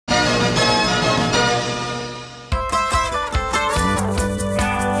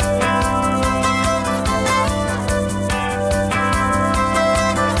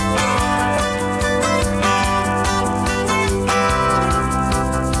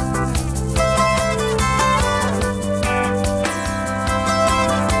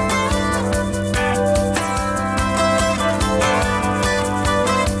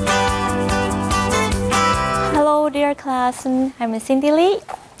I'm Cindy Lee.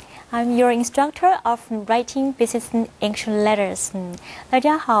 I'm your instructor of writing business English letters. 大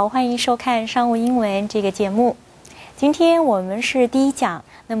家好，欢迎收看商务英文这个节目。今天我们是第一讲，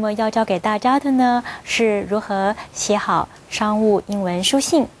那么要教给大家的呢是如何写好商务英文书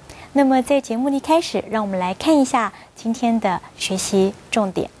信。那么在节目的开始，让我们来看一下今天的学习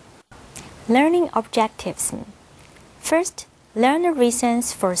重点。Learning objectives. First, learn the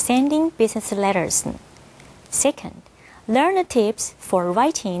reasons for sending business letters. Second, learn the tips for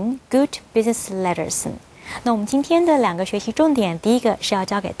writing good business letters. 那我们今天的两个学习重点，第一个是要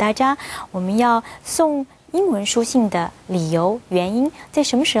教给大家，我们要送英文书信的理由、原因，在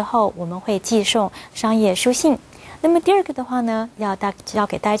什么时候我们会寄送商业书信。那么第二个的话呢，要教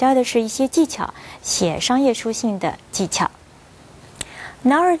给大家的是一些技巧，写商业书信的技巧。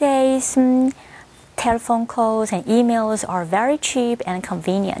Nowadays, telephone calls and emails are very cheap and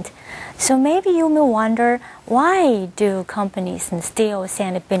convenient. So maybe you may wonder, why do companies still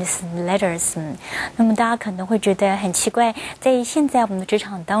send business letters? 那么大家可能会觉得很奇怪，在现在我们的职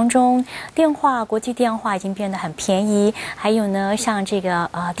场当中，国际电话已经变得很便宜，还有呢，像这个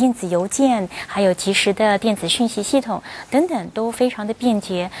电子邮件，还有即时的电子讯息系统等等，都非常的便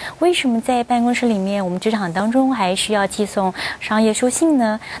捷。为什么在办公室里面，我们职场当中还需要寄送商业书信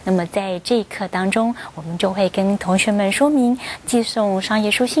呢？那么在这一课当中，我们就会跟同学们说明寄送商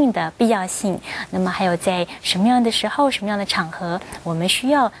业书信的必要性，那么还有在什么样的时候、什么样的场合，我们需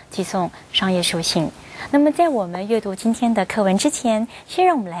要寄送商业书信。那么在我们阅读今天的课文之前，先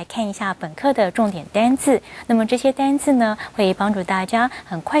让我们来看一下本课的重点单字。那么这些单字呢，会帮助大家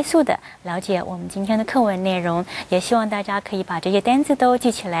很快速的了解我们今天的课文内容，也希望大家可以把这些单字都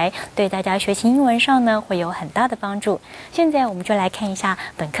记起来，对大家学习英文上呢会有很大的帮助。现在我们就来看一下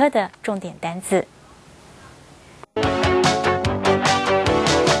本课的重点单字。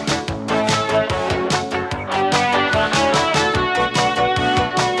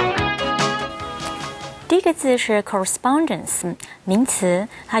第一个字是 correspondence 名词，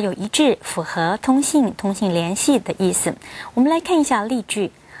它有一致、符合、通信联系的意思。我们来看一下例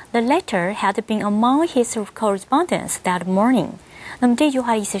句 The letter had been among his correspondence that morning. 那么这句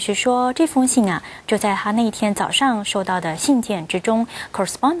话的意思是说，这封信啊就在他那一天早上收到的信件之中。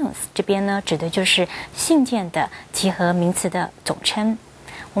 correspondence 这边呢指的就是信件的集合名词的总称。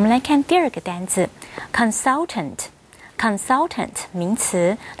我们来看第二个单字 consultant名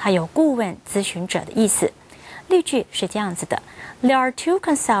词，它有顾问、咨询者的意思。例句是这样子的 There are two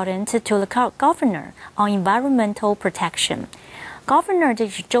consultants to the governor on environmental protection. Governor 这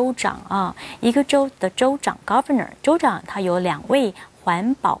是州长啊，一个州的州长 governor 州长，他有两位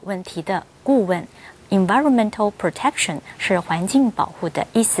环保问题的顾问。Environmental protection 是环境保护的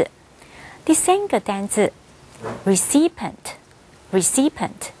意思。第三个单字 recipient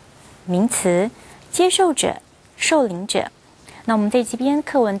名词，接受者、受领者。那我们在这边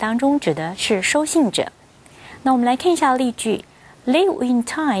课文当中指的是收信者。那我们来看一下例句 They will in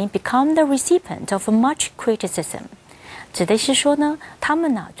time become the recipient of much criticism. 指的是说呢，他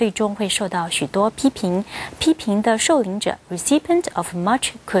们呢最终会受到许多批评的受领者 recipient of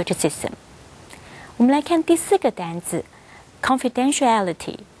much criticism。 我们来看第四个单字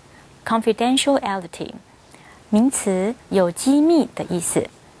confidentiality 名词，有机密的意思。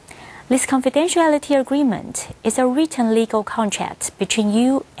This confidentiality agreement is a written legal contract between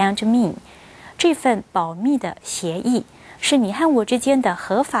you and me. 这份保密的协议是你和我之间的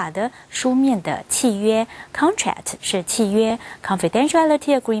合法的书面的契约。Contract 是契约，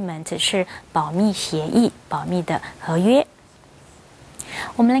 confidentiality agreement 是保密协议、保密的合约。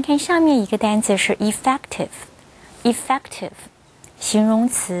我们来看下面一个单词是 effective 形容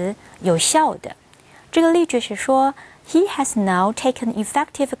词，有效的。这个例句是说He has now taken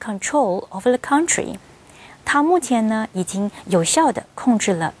effective control over the country. 他目前呢已经有效地控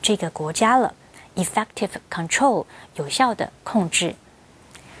制了这个国家了。Effective control 有效的控制。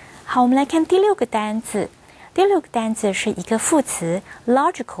好，我们来看第六个单字。第六个单字是一个副词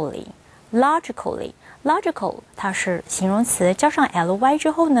logically 它是形容词，加上 ly 之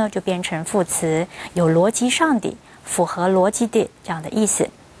后呢就变成副词，有逻辑上的、符合逻辑的这样的意思。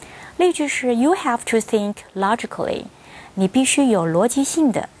例句是 You have to think logically. 你必须有逻辑性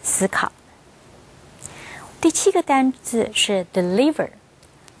的思考。第七个单字是 deliver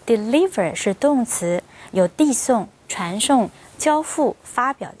是动词，有递送、传送、交付、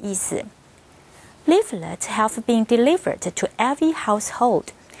发表的意思。Leaflets have been delivered to every household.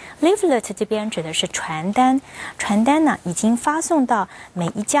 Leaflet 这边指的是传单呢已经发送到每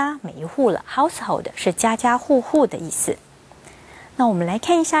一家每一户了。Household 是家家户户的意思。那我们来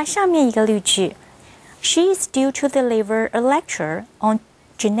看一下下面一个例句 She is due to deliver a lecture on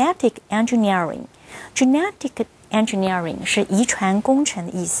genetic engineering. Genetic engineering 是遗传工程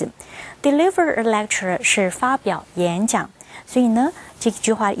的意思 ，deliver a lecture 是发表演讲。所以呢，这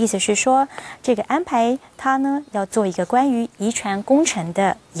句话的意思是说，这个安排他呢要做一个关于遗传工程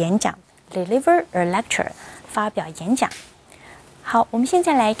的演讲 ，deliver a lecture 发表演讲。好，我们现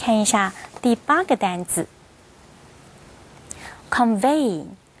在来看一下第8个单字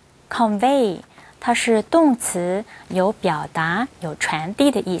 ，convey，convey。它是动词，有表达、有传递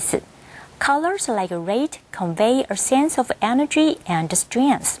的意思。Colors like red convey a sense of energy and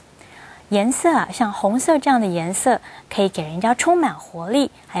strength. 颜色啊，像红色这样的颜色，可以给人家充满活力，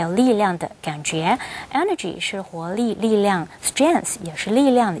还有力量的感觉。Energy 是活力、力量 ，strength 也是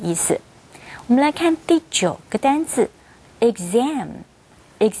力量的意思。我们来看第9个单字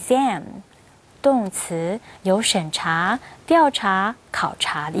 ，exam，exam， 动词，有审查、调查、考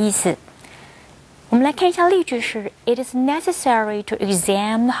察的意思。我们来看一下例句是 It is necessary to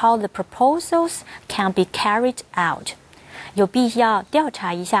examine how the proposals can be carried out. 有必要调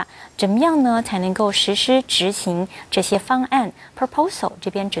查一下，怎么样呢才能够实施执行这些方案 ？Proposal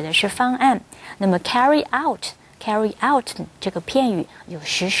这边指的是方案，那么 carry out 这个片语有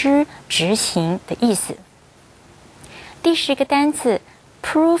实施、执行的意思。第10个单词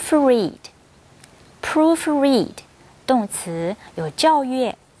proofread，proofread 动词有校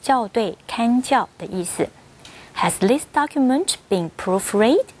阅。校对、看校的意思。Has this document been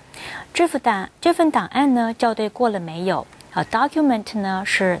proofread？ 这份档案呢，校对过了没有？document 呢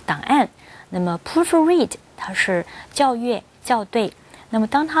是档案，那么 proofread 它是校阅、校对。那么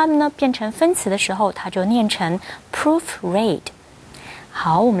当它们呢变成分词的时候，它就念成 proofread。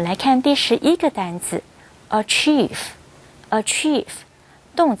好，我们来看第11个单词 achieve，achieve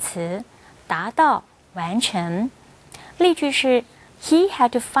动词，达到、完成。例句是He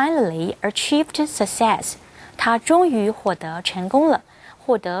had finally achieved success. 他终于获得成功了，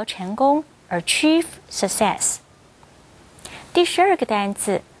获得成功 achieve success. 第12个单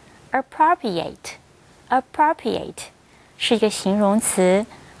词 appropriate，appropriate 是一个形容词，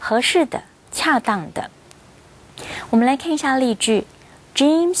合适的、恰当的。我们来看一下例句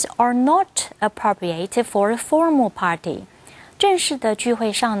 ：Jeans are not appropriate for a formal party. 正式的聚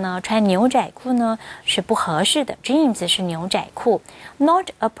会上呢，穿牛仔裤呢是不合适的。Jeans 是牛仔裤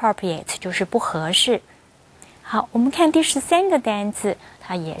 ，not appropriate 就是不合适。好，我们看第13个单词，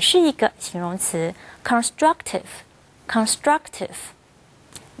它也是一个形容词 ，constructive，constructive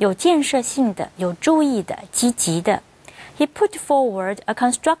有建设性的、有注意的、积极的。He put forward a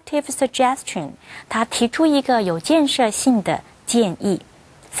constructive suggestion. 他提出一个有建设性的建议。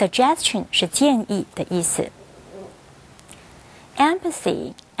Suggestion 是建议的意思。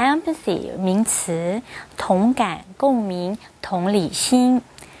Empathy 名词，同感、共鸣、同理心。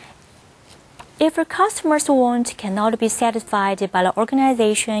If your customers' want cannot be satisfied by the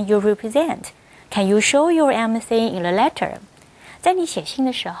organization you represent, can you show your empathy in the letter? 在你写信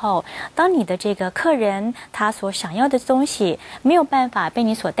的时候，当你的这个客人他所想要的东西没有办法被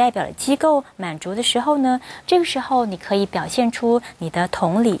你所代表的机构满足的时候呢，这个时候你可以表现出你的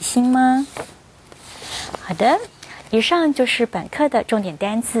同理心吗？好的。以上就是本课的重点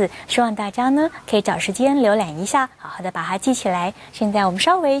单词，希望大家呢可以找时间浏览一下，好好的把它记起来。现在我们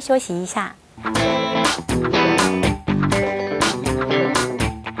稍微休息一下。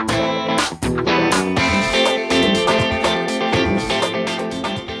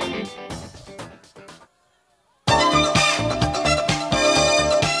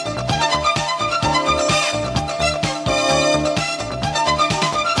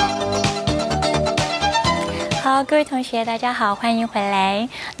好，各位同学，大家好，欢迎回来。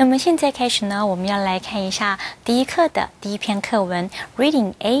那么现在开始呢，我们要来看一下第一课的第一篇课文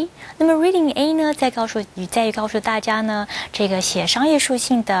Reading A。那么 Reading A 呢，在于告诉大家呢，这个写商业书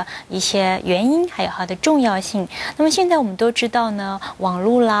信的一些原因，还有它的重要性。那么现在我们都知道呢，网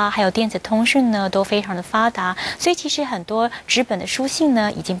络啦，还有电子通讯呢，都非常的发达，所以其实很多纸本的书信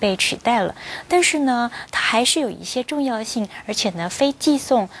呢已经被取代了。但是呢，它还是有一些重要性，而且呢，非寄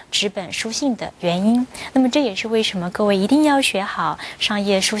送纸本书信的原因。那么这也是为什么各位一定要学好商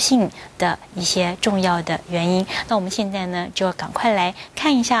业书信的一些重要的原因。那我们现在呢，就赶快来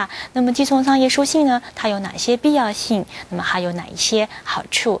看一下，那么寄送商业书信呢，它有哪些必要性？那么还有哪一些好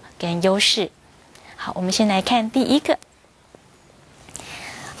处跟优势？好，我们先来看第一个。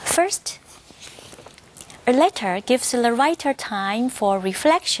First, a letter gives the writer time for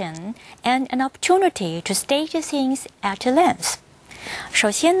reflection and an opportunity to state things at length.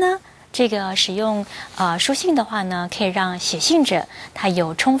 首先呢，这个使用书信的话呢，可以让写信者他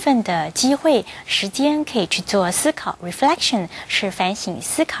有充分的机会、时间可以去做思考 ，reflection 是反省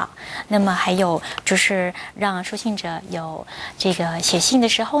思考。那么还有就是让书信者有这个写信的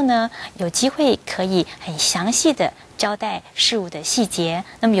时候呢，有机会可以很详细的交代事物的细节。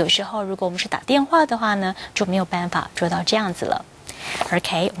那么有时候如果我们是打电话的话呢，就没有办法做到这样子了。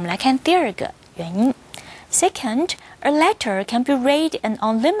OK， 我们来看第二个原因。Second, a letter can be read an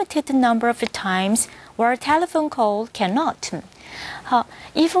unlimited number of times, where a telephone call cannot. 好，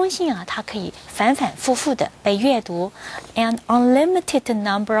一封信啊，它可以反反复复的被阅读 ，an unlimited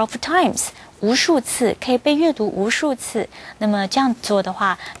number of times， 无数次可以被阅读无数次。那么这样做的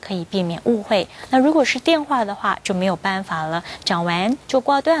话，可以避免误会。那如果是电话的话，就没有办法了，讲完就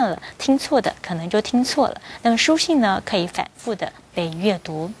挂断了，听错的可能就听错了。那么书信呢，可以反复的被阅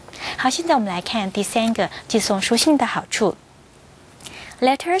读。好，现在我们来看第三个寄送书信的好处。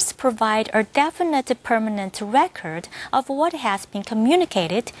Letters provide a definite permanent record of what has been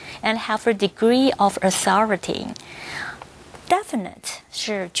communicated and have a degree of authority. Definite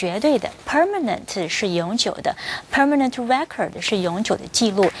是绝对的 ，permanent 是永久的 ，permanent record 是永久的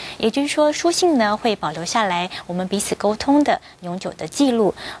记录。也就是说，书信呢会保留下来我们彼此沟通的永久的记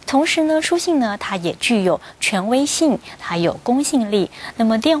录。同时呢，书信呢它也具有权威性，它有公信力。那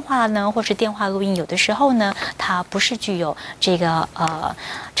么电话呢，或是电话录音，有的时候呢，它不是具有这个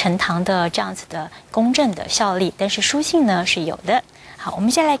呈堂的这样子的公正的效力，但是书信呢是有的。好，我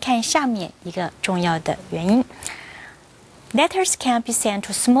们再来看下面一个重要的原因。Letters can be sent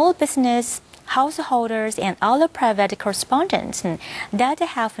to small business, householders, and other private correspondents that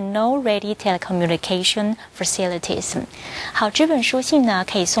have no ready telecommunication facilities. 好，这本书信呢，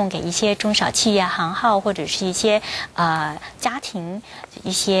可以送给一些中小企业、行号或者是一些家庭、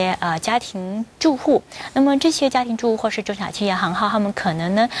家庭住户。那么这些家庭住户或是中小企业、行号，他们可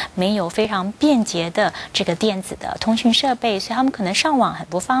能呢没有非常便捷的这个电子的通讯设备，所以他们可能上网很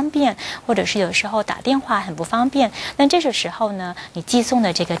不方便，或者是有时候打电话很不方便。那这个时候呢，你寄送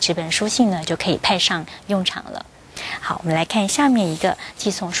的这个纸本书信呢，就可以派上用场了。好，我们来看下面一个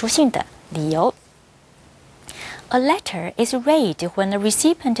寄送书信的理由。A letter is read when the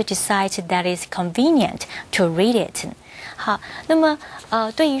recipient decides that it is convenient to read it. 好，那么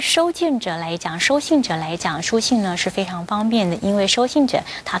对于收件者来讲，收信者来讲，书信呢是非常方便的，因为收信者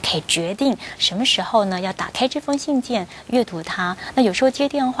他可以决定什么时候呢要打开这封信件阅读它。那有时候接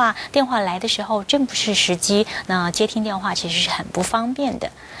电话，电话来的时候正不是时机，那接听电话其实是很不方便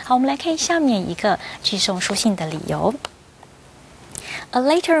的。好，我们来看下面一个寄送书信的理由。A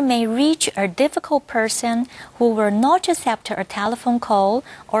letter may reach a difficult person who will not accept a telephone call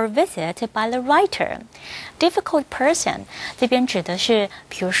or visit by the writer. Difficult person 这边指的是，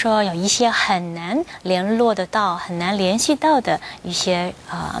比如说有一些很难联络得到、很难联系到的一些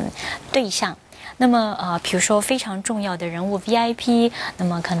对象。那么比如说非常重要的人物 VIP， 那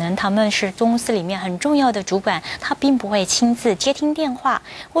么可能他们是公司里面很重要的主管，他并不会亲自接听电话，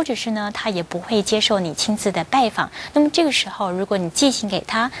或者是呢他也不会接受你亲自的拜访。那么这个时候，如果你寄信给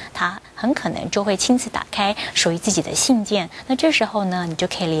他，他很可能就会亲自打开属于自己的信件。那这时候呢，你就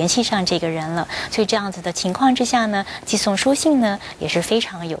可以联系上这个人了。所以这样子的情况之下呢，寄送书信呢也是非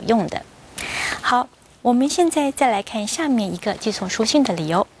常有用的。好，我们现在再来看下面一个寄送书信的理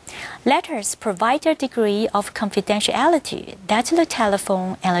由。Letters provide a degree of confidentiality that the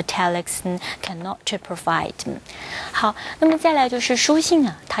telephone and the telex cannot provide. 好，那么再来就是书信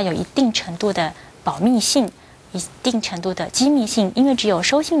啊，它有一定程度的保密性。一定程度的机密性，因为只有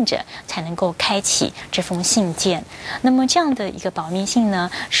收信者才能够开启这封信件。那么这样的一个保密性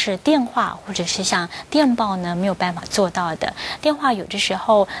呢，是电话或者是像电报呢没有办法做到的。电话有的时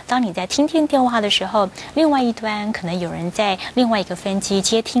候，当你在听电话的时候，另外一端可能有人在另外一个分机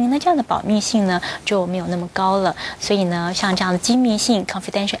接听，那这样的保密性呢就没有那么高了。所以呢，像这样的机密性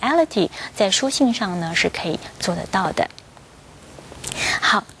 （confidentiality） 在书信上呢是可以做得到的。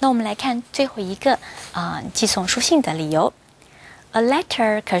好，那我们来看最后一个寄送书信的理由。A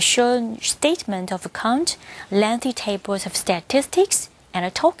letter can show statement of account, lengthy tables of statistics, and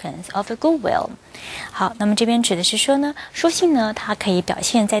tokens of goodwill. 好，那么这边指的是说呢，书信呢，它可以表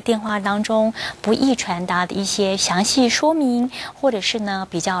现在电话当中不易传达的一些详细说明，或者是呢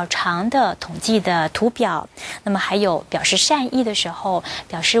比较长的统计的图表。那么还有表示善意的时候，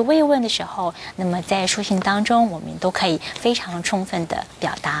表示慰问的时候，那么在书信当中，我们都可以非常充分的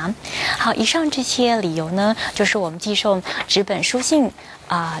表达。好，以上这些理由呢，就是我们寄送纸本书信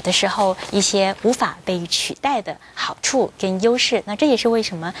的时候一些无法被取代的好处跟优势。那这也是为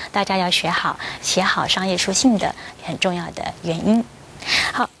什么大家要写好商业书信的很重要的原因。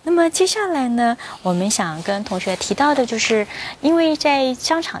好，那么接下来呢，我们想跟同学提到的就是，因为在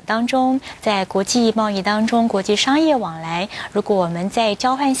商场当中，在国际贸易当中，国际商业往来，如果我们在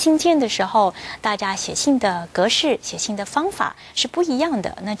交换信件的时候，大家写信的格式、写信的方法是不一样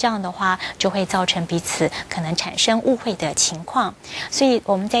的，那这样的话就会造成彼此可能产生误会的情况。所以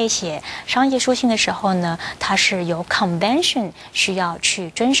我们在写商业书信的时候呢，它是有 convention 需要去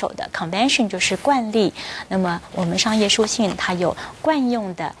遵守的。convention 就是惯例，那么我们商业书信它有惯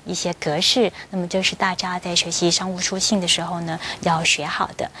用的一些格式，那么这是大家在学习商务书信的时候呢要学好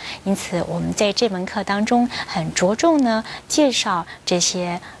的。因此我们在这门课当中很着重呢介绍这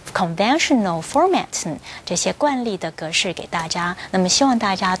些 conventional formats 这些惯例的格式给大家，那么希望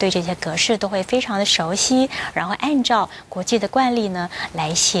大家对这些格式都会非常的熟悉，然后按照国际的惯例呢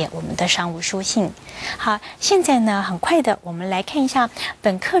来写我们的商务书信。好，现在呢很快的我们来看一下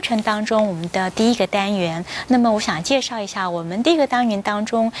本课程当中我们的第一个单元。那么我想介绍一下我们第一个单元当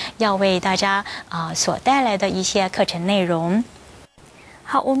中要为大家所带来的一些课程内容。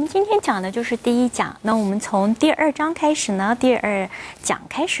好，我们今天讲的就是第一讲。那我们从第2章开始呢，第2讲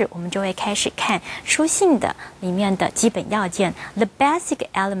开始，我们就会开始看书信的里面的基本要件 ，the basic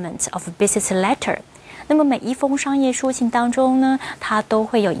elements of a business letter。那么每一封商业书信当中呢，它都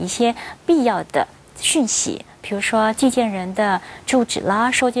会有一些必要的讯息，比如说寄件人的住址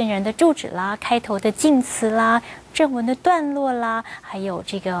啦、收件人的住址啦、开头的敬词啦、正文的段落啦，还有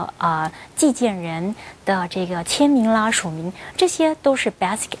这个寄件人的这个签名啦、署名，这些都是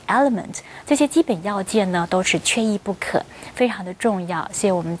basic element。这些基本要件呢，都是缺一不可，非常的重要。所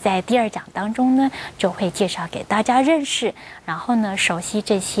以我们在第2讲当中呢，就会介绍给大家认识，然后呢，熟悉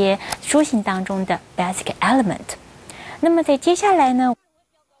这些书信当中的 basic element。那么在接下来呢，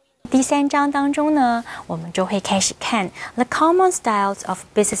第3章当中呢，我们就会开始看 the common styles of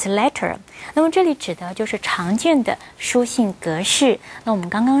business letter。那么这里指的就是常见的书信格式。那我们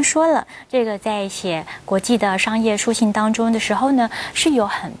刚刚说了，这个在写国际的商业书信当中的时候呢，是有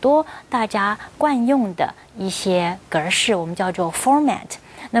很多大家惯用的一些格式，我们叫做 format。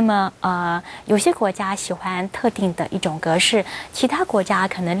那么有些国家喜欢特定的一种格式，其他国家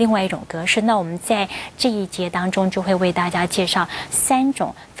可能另外一种格式。那我们在这一节当中就会为大家介绍3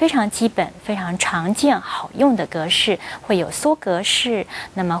种非常基本、非常常见、好用的格式，会有缩格式，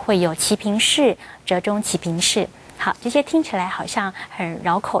那么会有齐平式、折中齐平式。好，这些听起来好像很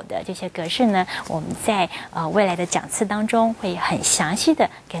绕口的这些格式呢，我们在未来的讲次当中会很详细的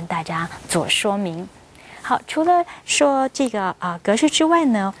跟大家做说明。好，除了说这个格式之外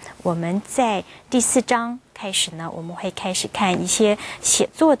呢，我们在第4章开始呢，我们会开始看一些写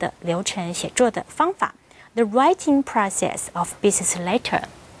作的流程、写作的方法 ，the writing process of business letter。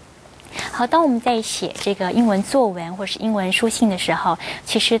好，当我们在写这个英文作文或是英文书信的时候，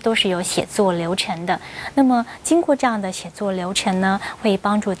其实都是有写作流程的。那么经过这样的写作流程呢，会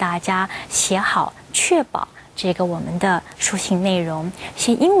帮助大家写好，确保这个我们的书信内容。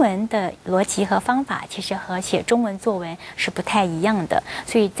写英文的逻辑和方法其实和写中文作文是不太一样的，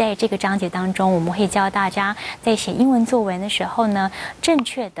所以在这个章节当中，我们会教大家在写英文作文的时候呢，正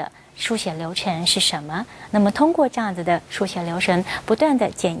确的书写流程是什么。那么通过这样子的书写流程，不断的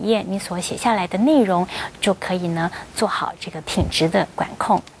检验你所写下来的内容，就可以呢做好这个品质的管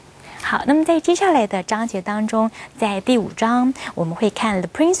控。好，那么在接下来的章节当中，在第5章我们会看 the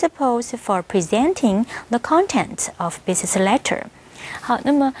principles for presenting the content of business letter。好，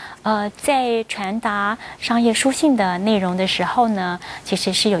那么在传达商业书信的内容的时候呢，其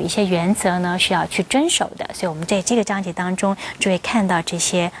实是有一些原则呢需要去遵守的，所以我们在这个章节当中就会看到这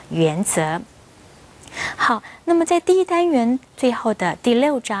些原则。好，那么在第1单元最后的第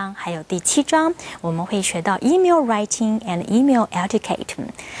6章还有第7章，我们会学到 email writing and email etiquette。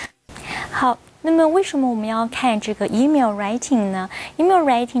好，那么为什么我们要看这个 email writing 呢？ email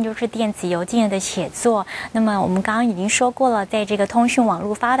writing 就是电子邮件的写作。那么我们刚刚已经说过了，在这个通讯网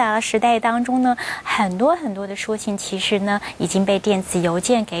络发达的时代当中呢，很多的书信其实呢已经被电子邮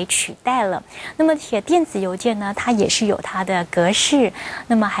件给取代了。那么写电子邮件呢，它也是有它的格式。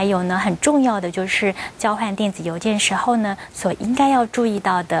那么还有呢，很重要的就是交换电子邮件时候呢，所应该要注意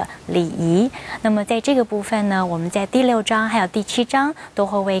到的礼仪。那么在这个部分呢，我们在第6章还有第7章都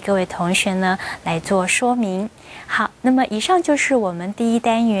会为各位同学呢来做说明。好，那么以上就是我们第1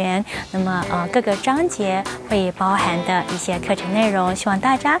单元，那么各个章节会包含的一些课程内容，希望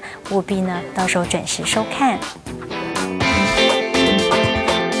大家务必呢到时候准时收看。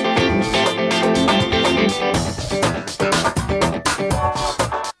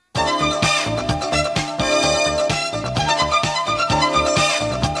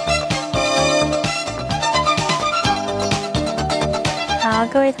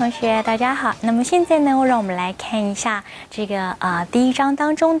各位同学，大家好。那么现在呢，让我们来看一下这个第一章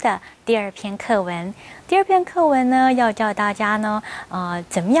当中的第二篇课文。第二篇课文呢，要教大家呢，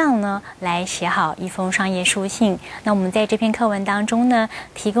怎么样呢来写好一封商业书信。那我们在这篇课文当中呢，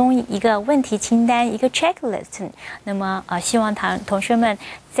提供一个问题清单，一个 checklist。那么希望同学们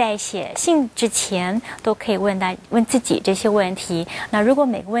在写信之前都可以问自己这些问题。那如果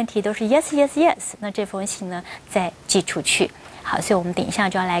每个问题都是 yes yes yes， 那这封信呢再寄出去。好，所以我们等一下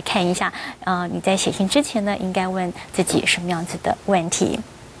就要来看一下，你在写信之前呢，应该问自己什么样子的问题。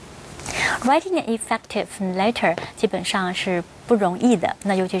Writing an effective letter 基本上是不容易的，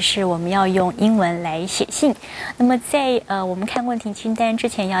那尤其是我们要用英文来写信。那么在我们看问题清单之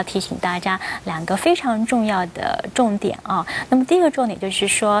前，要提醒大家两个非常重要的重点啊。那么第一个重点就是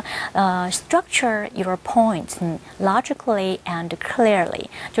说，structure your points logically and clearly，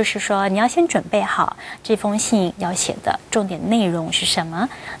 就是说你要先准备好这封信要写的重点内容是什么，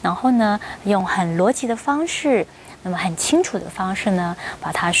然后呢，用很逻辑的方式。那么很清楚的方式呢，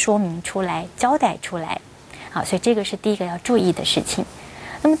把它说明出来、交代出来。好，所以这个是第一个要注意的事情。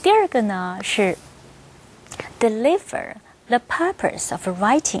那么第二个呢是 deliver the purpose of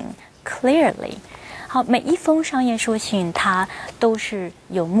writing clearly。好，每一封商业书信它都是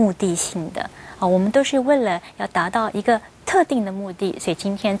有目的性的啊，我们都是为了要达到一个特定的目的，所以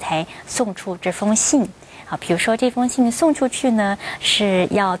今天才送出这封信。好，比如说这封信送出去呢，是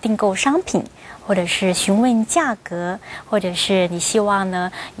要订购商品，或者是询问价格，或者是你希望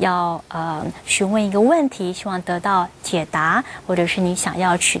呢要询问一个问题，希望得到解答，或者是你想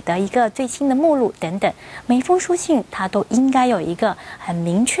要取得一个最新的目录等等。每一封书信它都应该有一个很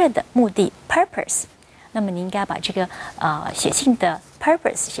明确的目的 purpose。那么你应该把这个写信的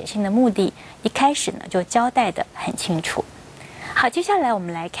purpose 写信的目的一开始呢就交代得很清楚。好，接下来我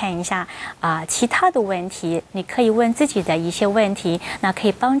们来看一下其他的问题，你可以问自己的一些问题，那可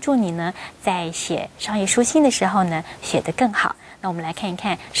以帮助你呢在写商业书信的时候呢写得更好。那我们来看一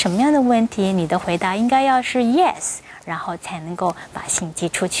看什么样的问题你的回答应该要是 yes， 然后才能够把信寄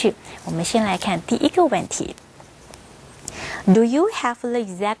出去。我们先来看第一个问题。Do you have the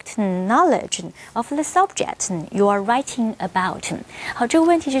exact knowledge of the subject you are writing about？ 好，这个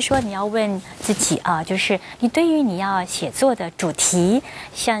问题是说你要问自己就是你对于你要写作的主题，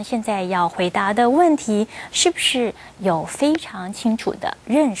像现在要回答的问题，是不是有非常清楚的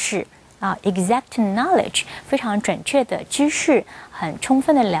认识？exact knowledge 非常准确的知识，很充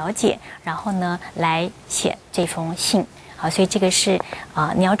分的了解，然后呢来写这封信。好，所以这个是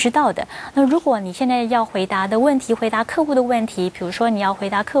你要知道的。那如果你现在要回答的问题，回答客户的问题，比如说你要回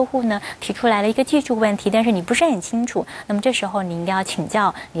答客户呢提出来了一个技术问题，但是你不是很清楚，那么这时候你应该要请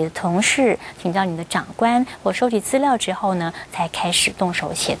教你的同事，请教你的长官，或收集资料之后呢，才开始动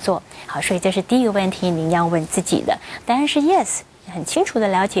手写作。好，所以这是第一个问题，你要问自己的。答案是 yes， 很清楚的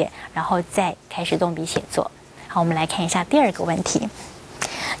了解，然后再开始动笔写作。好，我们来看一下第二个问题。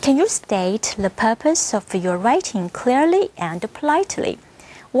Can you state the purpose of your writing clearly and politely?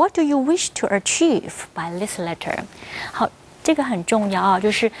 What do you wish to achieve by this letter? 好，这个很重要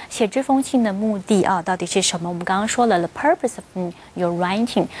就是写这封信的目的到底是什么？我们刚刚说了 the purpose of your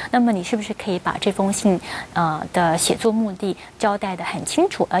writing， 那么你是不是可以把这封信的写作目的交代得很清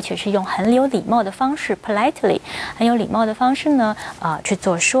楚，而且是用很有礼貌的方式 politely 很有礼貌的方式呢去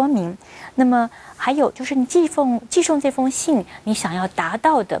做说明。那么还有就是你寄送这封信，你想要达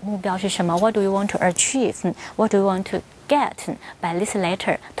到的目标是什么 ？What do you want to achieve? What do you want to get by this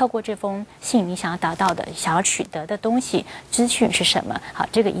letter？ 透过这封信，你想要达到的、想要取得的东西、资讯是什么？好，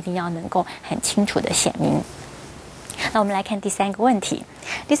这个一定要能够很清楚的写明。那我们来看第三个问题。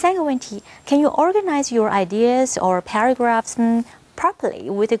第三个问题 ，Can you organize your ideas or paragraphs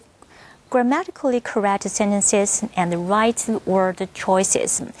properly with grammatically correct sentences and right word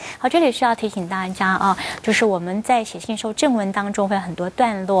choices？ 好，这里是要提醒大家就是我们在写信时正文当中会有很多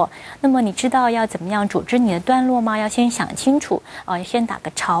段落，那么你知道要怎么样组织你的段落吗？要先想清楚先打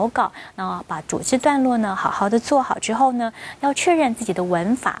个草稿，那把组织段落呢好好的做好之后呢，要确认自己的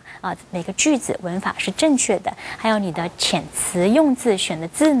文法每个句子文法是正确的，还有你的遣词用字选的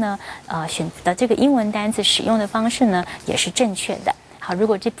字呢选的这个英文单词使用的方式呢也是正确的。好，如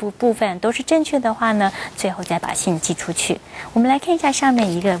果这部分都是正确的话呢，最后再把信寄出去。我们来看一下下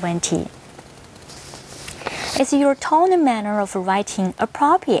面一个问题。Is your tone and manner of writing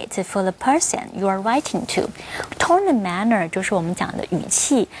appropriate for the person you are writing to? Tone and manner 就是我们讲的语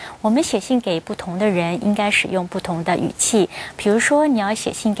气。我们写信给不同的人，应该使用不同的语气。比如说，你要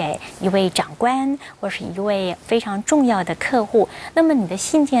写信给一位长官，或是一位非常重要的客户，那么你的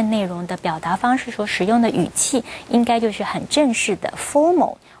信件内容的表达方式所使用的语气，应该就是很正式的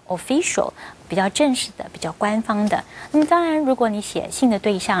formal、official。比较正式的、比较官方的。那么当然，如果你写信的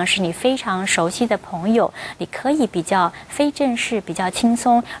对象是你非常熟悉的朋友，你可以比较非正式、比较轻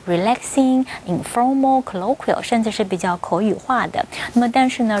松 （relaxing, informal, colloquial）， 甚至是比较口语化的。那么但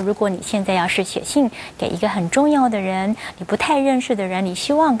是呢，如果你现在要是写信给一个很重要的人，你不太认识的人，你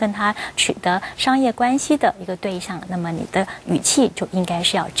希望跟他取得商业关系的一个对象，那么你的语气就应该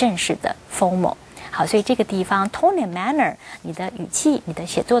是要正式的 formal。好，所以这个地方 tone and manner， 你的语气、你的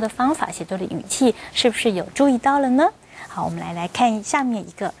写作的方法、写作的语气，是不是有注意到了呢？好，我们来看下面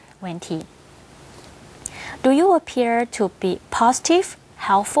一个问题。Do you appear to be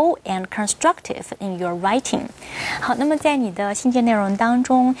positive?Helpful and constructive in your writing。好，那么在你的信件内容当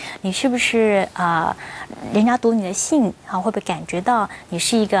中，你是不是人家读你的信会不会感觉到你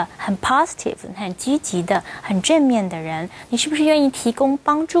是一个很 positive、很积极的、很正面的人？你是不是愿意提供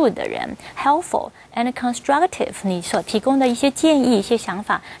帮助的人 ？Helpful and constructive， 你所提供的一些建议、一些想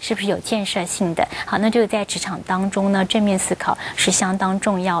法，是不是有建设性的？好，那这个在职场当中呢，正面思考是相当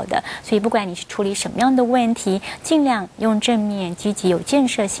重要的。所以不管你是处理什么样的问题，尽量用正面、积极、有建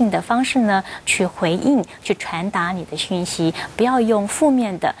设性的方式呢，去回应、去传达你的讯息，不要用负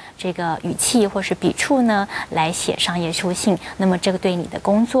面的这个语气或是笔触呢来写商业书信。那么这个对你的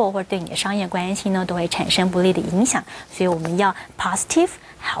工作或者对你的商业关系呢，都会产生不利的影响。所以我们要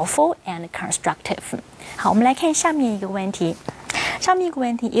positive、helpful and constructive。好，我们来看下面一个问题。上面一个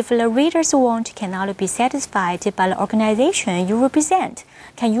问题 ，If the reader's want cannot be satisfied by the organization you represent,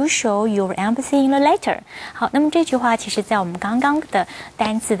 can you show your empathy in the letter？ 好，那么这句话其实在我们刚刚的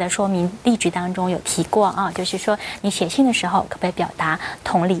单字的说明例句当中有提过啊，就是说你写信的时候可不可以表达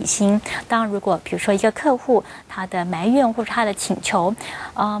同理心？当然，如果比如说一个客户他的埋怨或者他的请求，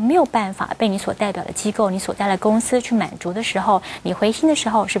没有办法被你所代表的机构、你所在的公司去满足的时候，你回信的时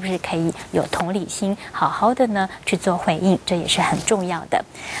候是不是可以有同理心，好好的呢去做回应？这也是很重要的。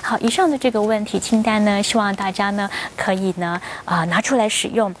好，以上的这个问题清单呢，希望大家呢可以呢拿出来使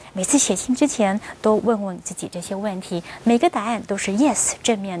用。每次写信之前都问问自己这些问题，每个答案都是 yes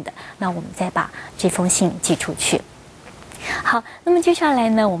正面的，那我们再把这封信寄出去。好，那么接下来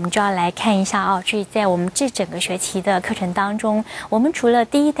呢，我们就要来看一下这在我们这整个学期的课程当中，我们除了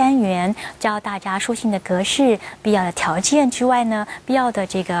第一单元教大家书信的格式、必要的条件之外呢，必要的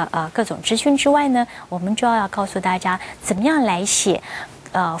这个各种资讯之外呢，我们就要告诉大家怎么样来写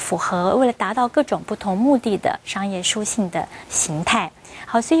符合为了达到各种不同目的的商业书信的形态。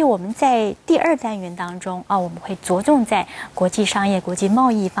好，所以我们在第二单元当中我们会着重在国际商业、国际贸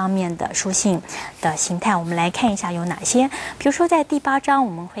易方面的书信的形态。我们来看一下有哪些。比如说在第8章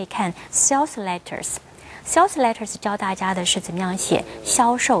我们会看 sales letters。sales letters 教大家的是怎么样写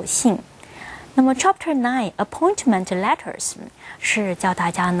销售信。那么 Chapter 9 appointment letters 是教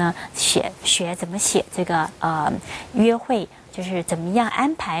大家呢学怎么写这个约会，就是怎么样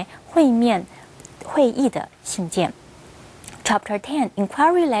安排会议的信件。Chapter 10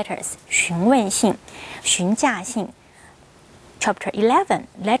 inquiry letters 询问信、询价信。Chapter 11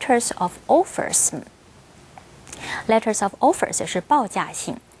 letters of offers letters of offers 是报价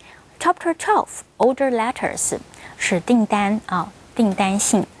信。Chapter 12 order letters 是订单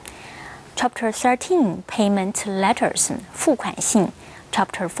信。Chapter 13 payment letters 付款信。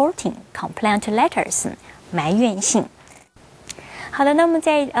Chapter 14 complaint letters 埋怨信。好的，那么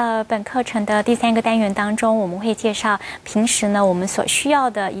在本课程的第3个单元当中，我们会介绍平时呢我们所需要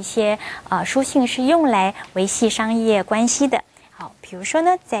的一些书信是用来维系商业关系的。好，比如说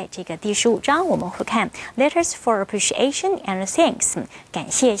呢，在这个第15章我们会看 letters for appreciation and thanks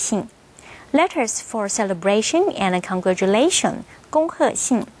感谢信。Letters for celebration and congratulation 恭贺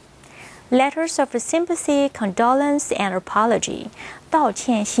信。Letters of sympathy, condolence and apology 道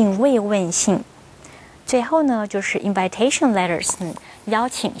歉信、慰问信。最后呢，就是 invitation letters 邀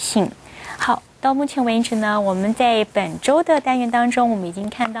请信。好，到目前为止呢，我们在本周的单元当中，我们已经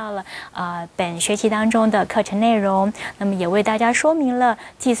看到了本学期当中的课程内容，那么也为大家说明了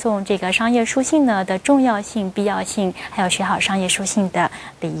寄送这个商业书信呢的重要性、必要性，还有学好商业书信的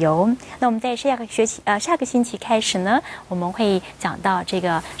理由。那我们在下个星期开始呢，我们会讲到这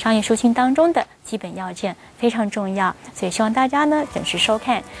个商业书信当中的基本要件，非常重要，所以希望大家呢准时收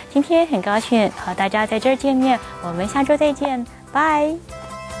看。今天很高兴和大家在这儿见面，我们下周再见，拜。